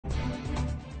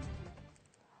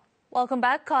Welcome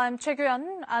back. I'm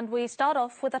Choi-Kyun, and we start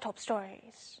off with the top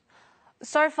stories.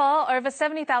 So far, over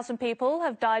 70,000 people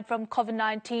have died from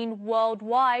COVID-19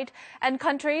 worldwide, and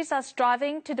countries are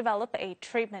striving to develop a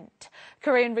treatment.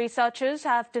 Korean researchers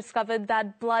have discovered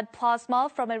that blood plasma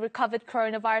from a recovered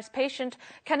coronavirus patient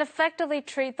can effectively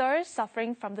treat those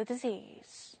suffering from the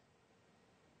disease.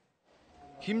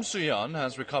 Kim Soo-yeon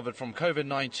has recovered from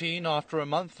COVID-19 after a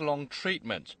month-long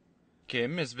treatment.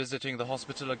 Kim is visiting the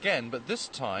hospital again, but this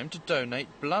time to donate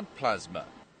blood plasma.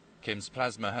 Kim's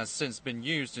plasma has since been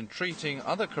used in treating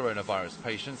other coronavirus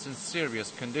patients in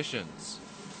serious conditions.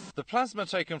 The plasma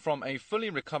taken from a fully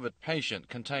recovered patient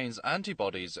contains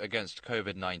antibodies against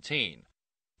COVID-19.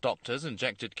 Doctors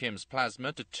injected Kim's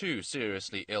plasma to two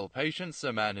seriously ill patients,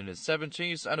 a man in his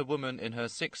 70s and a woman in her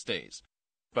 60s.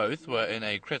 Both were in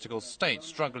a critical state,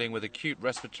 struggling with acute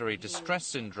respiratory distress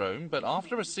syndrome, but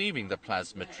after receiving the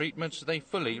plasma treatment, they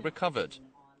fully recovered.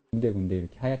 군데군데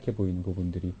이렇게 하얗게 보이는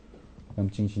부분들이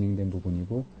염증이 진행된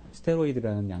부분이고,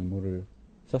 스테로이드라는 약물을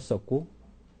썼었고,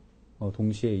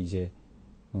 동시에 이제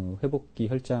회복기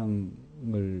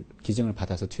혈장을 기증을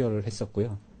받아서 투여를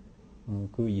했었고요.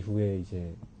 그 이후에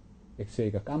이제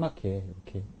엑스레이가 까맣게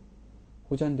이렇게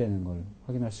호전되는 걸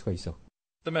확인할 수가 있었고.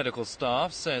 The medical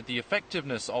staff said the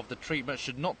effectiveness of the treatment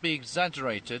should not be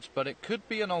exaggerated, but it could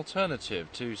be an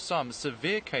alternative to some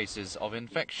severe cases of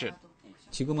infection.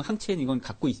 지금은 항체는 이건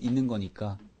갖고 있는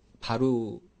거니까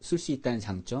바로 쓸 수 있다는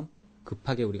장점,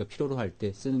 급하게 우리가 필요로 할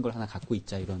때 쓰는 걸 하나 갖고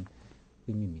있자 이런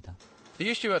의미입니다.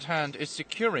 The issue at hand is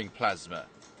securing plasma.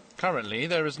 Currently,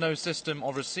 there is no system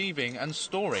of receiving and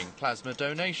storing plasma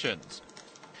donations.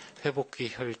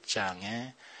 회복기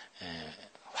혈장의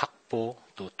확보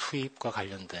또 투입과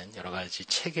관련된 여러 가지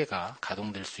체계가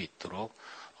가동될 수 있도록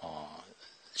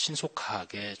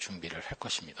신속하게 준비를 할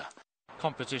것입니다.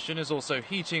 Competition is also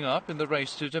heating up in the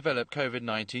race to develop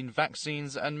COVID-19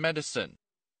 vaccines and medicine.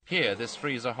 Here, this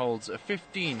freezer holds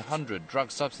 1,500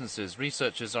 drug substances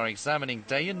researchers are examining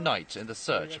day and night in the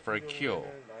search for a cure.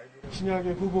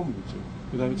 신약의 후보물질,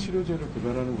 그다음에 치료제를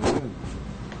개발하는 것은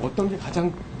어떤 게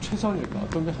가장 최선일까,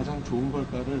 어떤 게 가장 좋은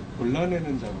걸까를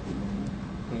골라내는 작업입니다.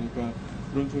 그러니까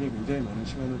그런 쪽에 굉장히 많은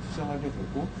시간을 투자하게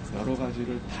되고 여러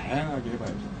가지를 다양하게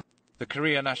해봐야죠. The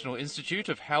Korea National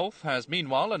Institute of Health has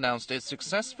meanwhile announced it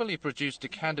successfully produced a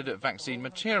candidate vaccine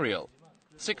material.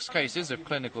 6 cases of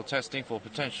clinical testing for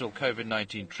potential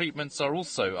COVID-19 treatments are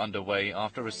also underway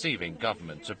after receiving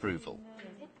government approval.